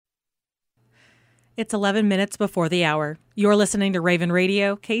It's 11 minutes before the hour. You're listening to Raven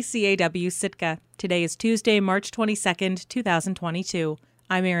Radio, KCAW Sitka. Today is Tuesday, March 22nd, 2022.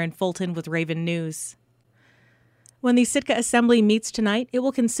 I'm Erin Fulton with Raven News. When the Sitka Assembly meets tonight, it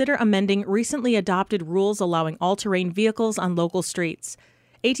will consider amending recently adopted rules allowing all-terrain vehicles on local streets.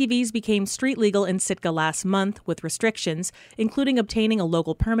 ATVs became street legal in Sitka last month with restrictions, including obtaining a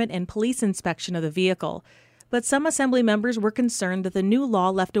local permit and police inspection of the vehicle. But some Assembly members were concerned that the new law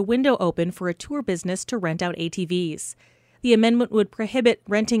left a window open for a tour business to rent out ATVs. The amendment would prohibit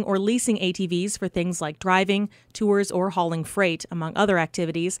renting or leasing ATVs for things like driving, tours, or hauling freight, among other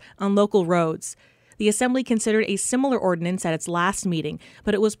activities, on local roads. The Assembly considered a similar ordinance at its last meeting,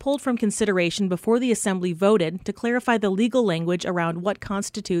 but it was pulled from consideration before the Assembly voted to clarify the legal language around what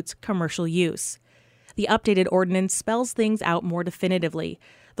constitutes commercial use. The updated ordinance spells things out more definitively.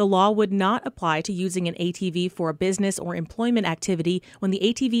 The law would not apply to using an ATV for a business or employment activity when the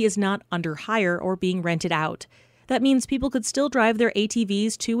ATV is not under hire or being rented out. That means people could still drive their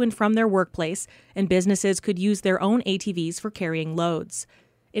ATVs to and from their workplace, and businesses could use their own ATVs for carrying loads.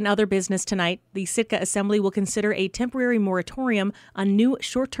 In other business tonight, the Sitka Assembly will consider a temporary moratorium on new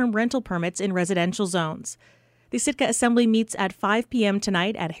short-term rental permits in residential zones. The Sitka Assembly meets at 5 p.m.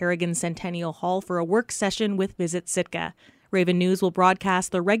 tonight at Harrigan Centennial Hall for a work session with Visit Sitka. Raven News will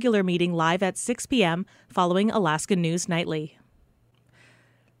broadcast the regular meeting live at 6 p.m. following Alaska News Nightly.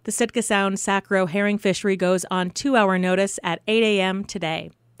 The Sitka Sound Sacro herring fishery goes on 2-hour notice at 8 a.m.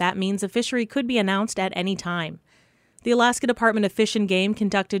 today. That means a fishery could be announced at any time. The Alaska Department of Fish and Game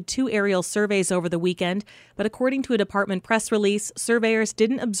conducted 2 aerial surveys over the weekend, but according to a department press release, surveyors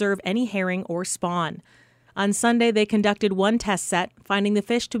didn't observe any herring or spawn. On Sunday, they conducted 1 test set, finding the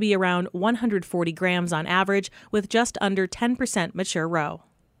fish to be around 140 grams on average, with just under 10% mature roe.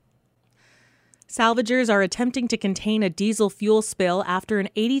 Salvagers are attempting to contain a diesel fuel spill after an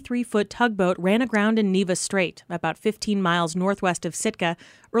 83-foot tugboat ran aground in Neva Strait, about 15 miles northwest of Sitka,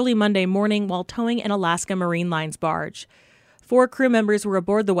 early Monday morning while towing an Alaska Marine Lines barge. 4 crew members were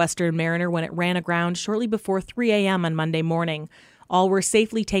aboard the Western Mariner when it ran aground shortly before 3 a.m. on Monday morning. All were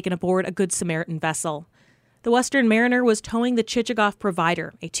safely taken aboard a Good Samaritan vessel. The Western Mariner was towing the Chichagof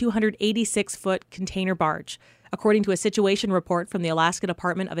Provider, a 286-foot container barge. According to a situation report from the Alaska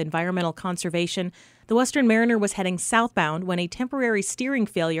Department of Environmental Conservation, the Western Mariner was heading southbound when a temporary steering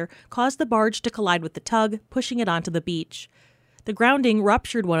failure caused the barge to collide with the tug, pushing it onto the beach. The grounding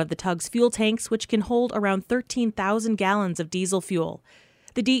ruptured one of the tug's fuel tanks, which can hold around 13,000 gallons of diesel fuel.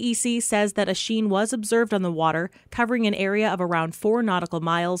 The DEC says that a sheen was observed on the water, covering an area of around 4 nautical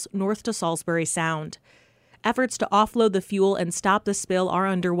miles north to Salisbury Sound. Efforts to offload the fuel and stop the spill are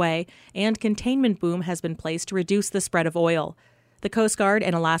underway, and containment boom has been placed to reduce the spread of oil. The Coast Guard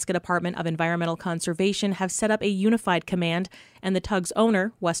and Alaska Department of Environmental Conservation have set up a unified command, and the tug's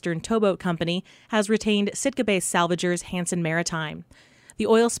owner, Western Towboat Company, has retained Sitka-based salvagers Hansen Maritime. The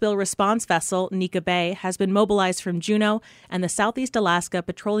oil spill response vessel, Nika Bay, has been mobilized from Juneau, and the Southeast Alaska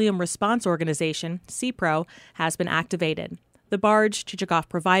Petroleum Response Organization, SEPRO, has been activated. The barge, Chichagof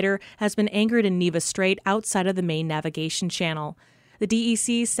Provider, has been anchored in Neva Strait outside of the main navigation channel. The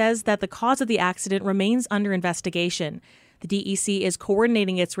DEC says that the cause of the accident remains under investigation. The DEC is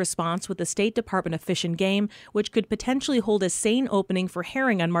coordinating its response with the State Department of Fish and Game, which could potentially hold a seine opening for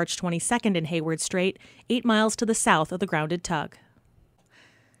herring on March 22nd in Hayward Strait, 8 miles to the south of the grounded tug.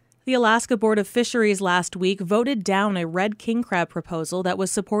 The Alaska Board of Fisheries last week voted down a red king crab proposal that was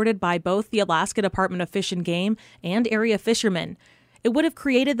supported by both the Alaska Department of Fish and Game and area fishermen. It would have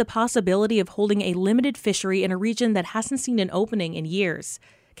created the possibility of holding a limited fishery in a region that hasn't seen an opening in years.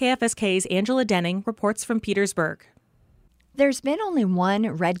 KFSK's Angela Denning reports from Petersburg. There's been only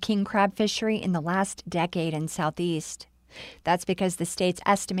 1 red king crab fishery in the last decade in Southeast. That's because the state's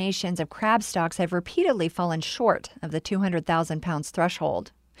estimations of crab stocks have repeatedly fallen short of the 200,000 pounds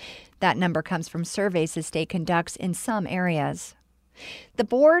threshold. That number comes from surveys the state conducts in some areas. The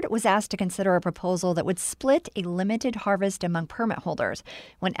board was asked to consider a proposal that would split a limited harvest among permit holders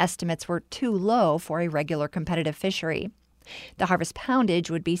when estimates were too low for a regular competitive fishery. The harvest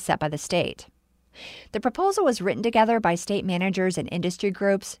poundage would be set by the state. The proposal was written together by state managers and industry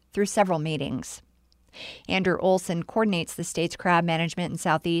groups through several meetings. Andrew Olson coordinates the state's crab management in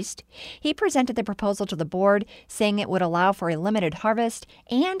Southeast. He presented the proposal to the board, saying it would allow for a limited harvest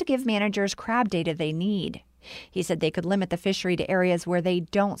and give managers crab data they need. He said they could limit the fishery to areas where they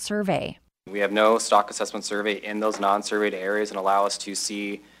don't survey. We have no stock assessment survey in those non-surveyed areas and allow us to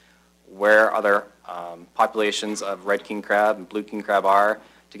see where other populations of red king crab and blue king crab are,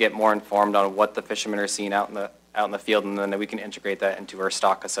 to get more informed on what the fishermen are seeing out in the field, and then we can integrate that into our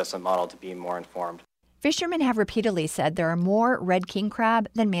stock assessment model to be more informed. Fishermen have repeatedly said there are more red king crab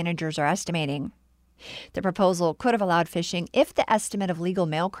than managers are estimating. The proposal could have allowed fishing if the estimate of legal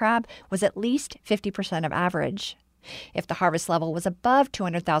male crab was at least 50% of average. If the harvest level was above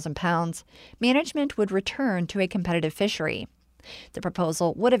 200,000 pounds, management would return to a competitive fishery. The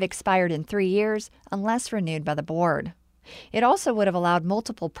proposal would have expired in 3 years unless renewed by the board. It also would have allowed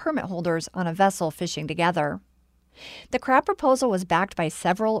multiple permit holders on a vessel fishing together. The crab proposal was backed by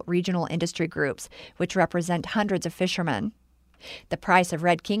several regional industry groups, which represent hundreds of fishermen. The price of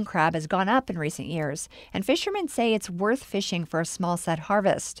red king crab has gone up in recent years, and fishermen say it's worth fishing for a small set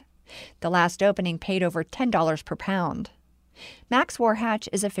harvest. The last opening paid over $10 per pound. Max Warhatch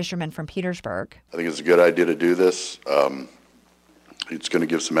is a fisherman from Petersburg. I think it's a good idea to do this. It's going to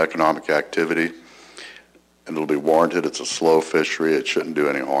give some economic activity, and it'll be warranted. It's a slow fishery. It shouldn't do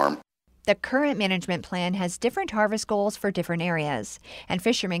any harm. The current management plan has different harvest goals for different areas, and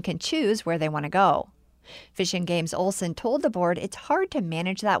fishermen can choose where they want to go. Fish and Game's Olson told the board it's hard to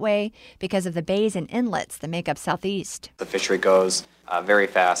manage that way because of the bays and inlets that make up Southeast. The fishery goes very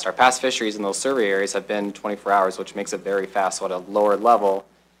fast. Our past fisheries in those survey areas have been 24 hours, which makes it very fast. So at a lower level,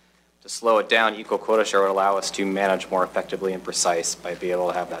 to slow it down, equal quota share would allow us to manage more effectively and precise by being able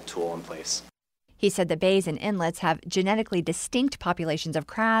to have that tool in place. He said the bays and inlets have genetically distinct populations of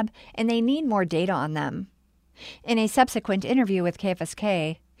crab, and they need more data on them. In a subsequent interview with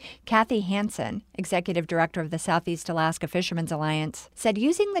KFSK, Kathy Hansen, executive director of the Southeast Alaska Fishermen's Alliance, said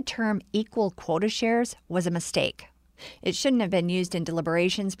using the term equal quota shares was a mistake. It shouldn't have been used in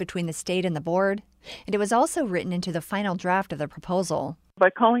deliberations between the state and the board, and it was also written into the final draft of the proposal. By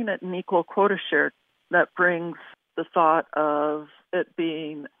calling it an equal quota share, that brings the thought of it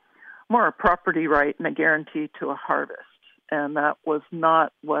being more a property right and a guarantee to a harvest. And that was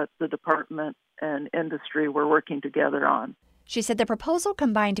not what the department and industry were working together on. She said the proposal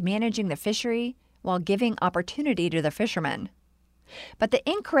combined managing the fishery while giving opportunity to the fishermen. But the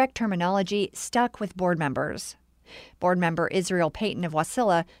incorrect terminology stuck with board members. Board member Israel Payton of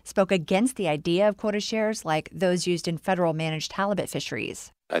Wasilla spoke against the idea of quota shares like those used in federal managed halibut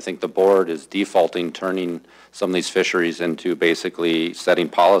fisheries. I think the board is defaulting turning some of these fisheries into basically setting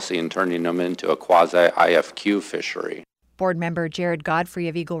policy and turning them into a quasi-IFQ fishery. Board member Jared Godfrey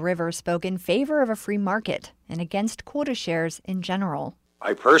of Eagle River spoke in favor of a free market and against quota shares in general.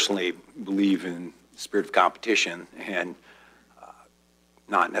 I personally believe in the spirit of competition and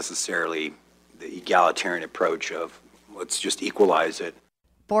not necessarily the egalitarian approach of let's just equalize it.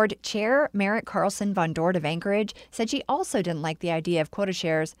 Board Chair Merritt Carlson Von Dort of Anchorage said she also didn't like the idea of quota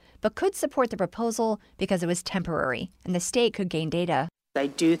shares, but could support the proposal because it was temporary and the state could gain data. I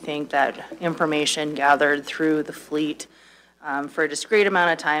do think that information gathered through the fleet for a discrete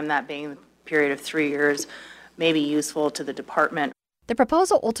amount of time, that being a period of 3 years, may be useful to the department. The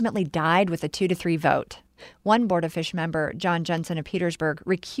proposal ultimately died with a 2-3 vote. One Board of Fish member, John Jensen of Petersburg,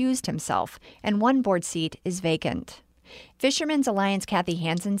 recused himself, and one board seat is vacant. Fishermen's Alliance Kathy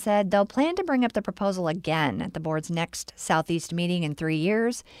Hansen said they'll plan to bring up the proposal again at the board's next Southeast meeting in 3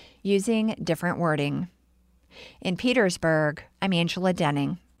 years, using different wording. In Petersburg, I'm Angela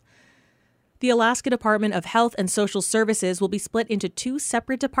Denning. The Alaska Department of Health and Social Services will be split into 2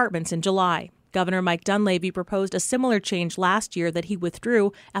 separate departments in July. Governor Mike Dunleavy proposed a similar change last year that he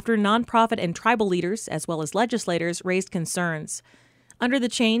withdrew after nonprofit and tribal leaders, as well as legislators, raised concerns. Under the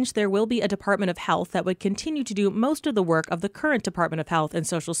change, there will be a Department of Health that would continue to do most of the work of the current Department of Health and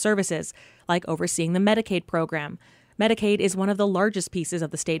Social Services, like overseeing the Medicaid program. Medicaid is one of the largest pieces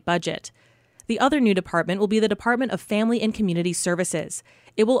of the state budget. The other new department will be the Department of Family and Community Services.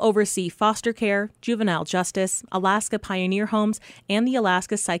 It will oversee foster care, juvenile justice, Alaska Pioneer Homes, and the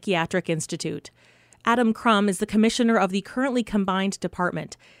Alaska Psychiatric Institute. Adam Crum is the commissioner of the currently combined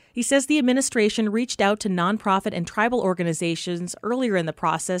department. He says the administration reached out to nonprofit and tribal organizations earlier in the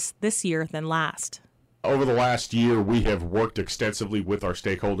process this year than last. Over the last year, we have worked extensively with our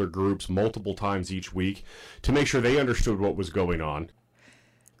stakeholder groups multiple times each week to make sure they understood what was going on.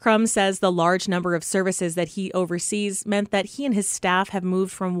 Crum says the large number of services that he oversees meant that he and his staff have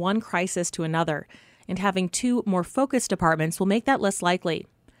moved from one crisis to another, and having 2 more focused departments will make that less likely.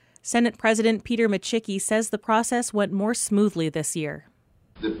 Senate President Peter Machicki says the process went more smoothly this year.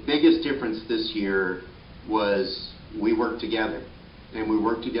 The biggest difference this year was we worked together, and we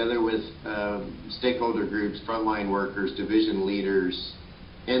worked together with stakeholder groups, frontline workers, division leaders,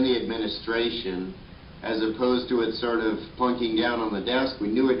 and the administration, as opposed to it sort of plunking down on the desk. We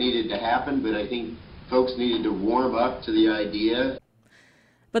knew it needed to happen, but I think folks needed to warm up to the idea.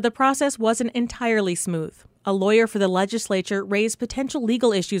 But the process wasn't entirely smooth. A lawyer for the legislature raised potential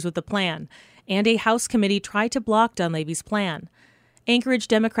legal issues with the plan, and a House committee tried to block Dunleavy's plan. Anchorage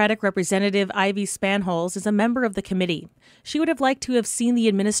Democratic Representative Ivy Spanholz is a member of the committee. She would have liked to have seen the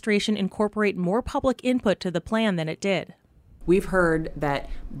administration incorporate more public input to the plan than it did. We've heard that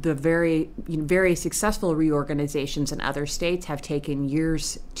the very successful reorganizations in other states have taken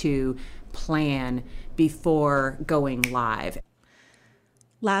years to plan before going live.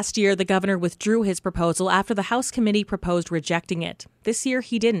 Last year, the governor withdrew his proposal after the House committee proposed rejecting it. This year,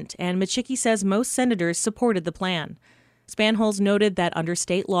 he didn't, and Michicki says most senators supported the plan. Spanholz noted that under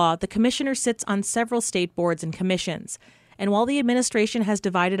state law, the commissioner sits on several state boards and commissions. And while the administration has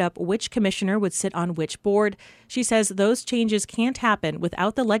divided up which commissioner would sit on which board, she says those changes can't happen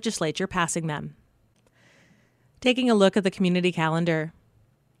without the legislature passing them. Taking a look at the community calendar.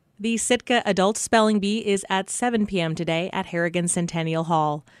 The Sitka Adult Spelling Bee is at 7 p.m. today at Harrigan Centennial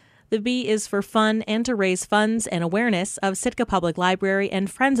Hall. The bee is for fun and to raise funds and awareness of Sitka Public Library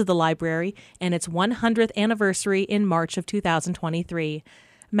and Friends of the Library and its 100th anniversary in March of 2023.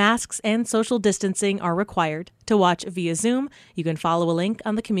 Masks and social distancing are required. To watch via Zoom, you can follow a link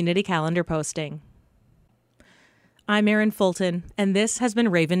on the community calendar posting. I'm Erin Fulton, and this has been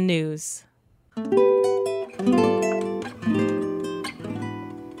Raven News.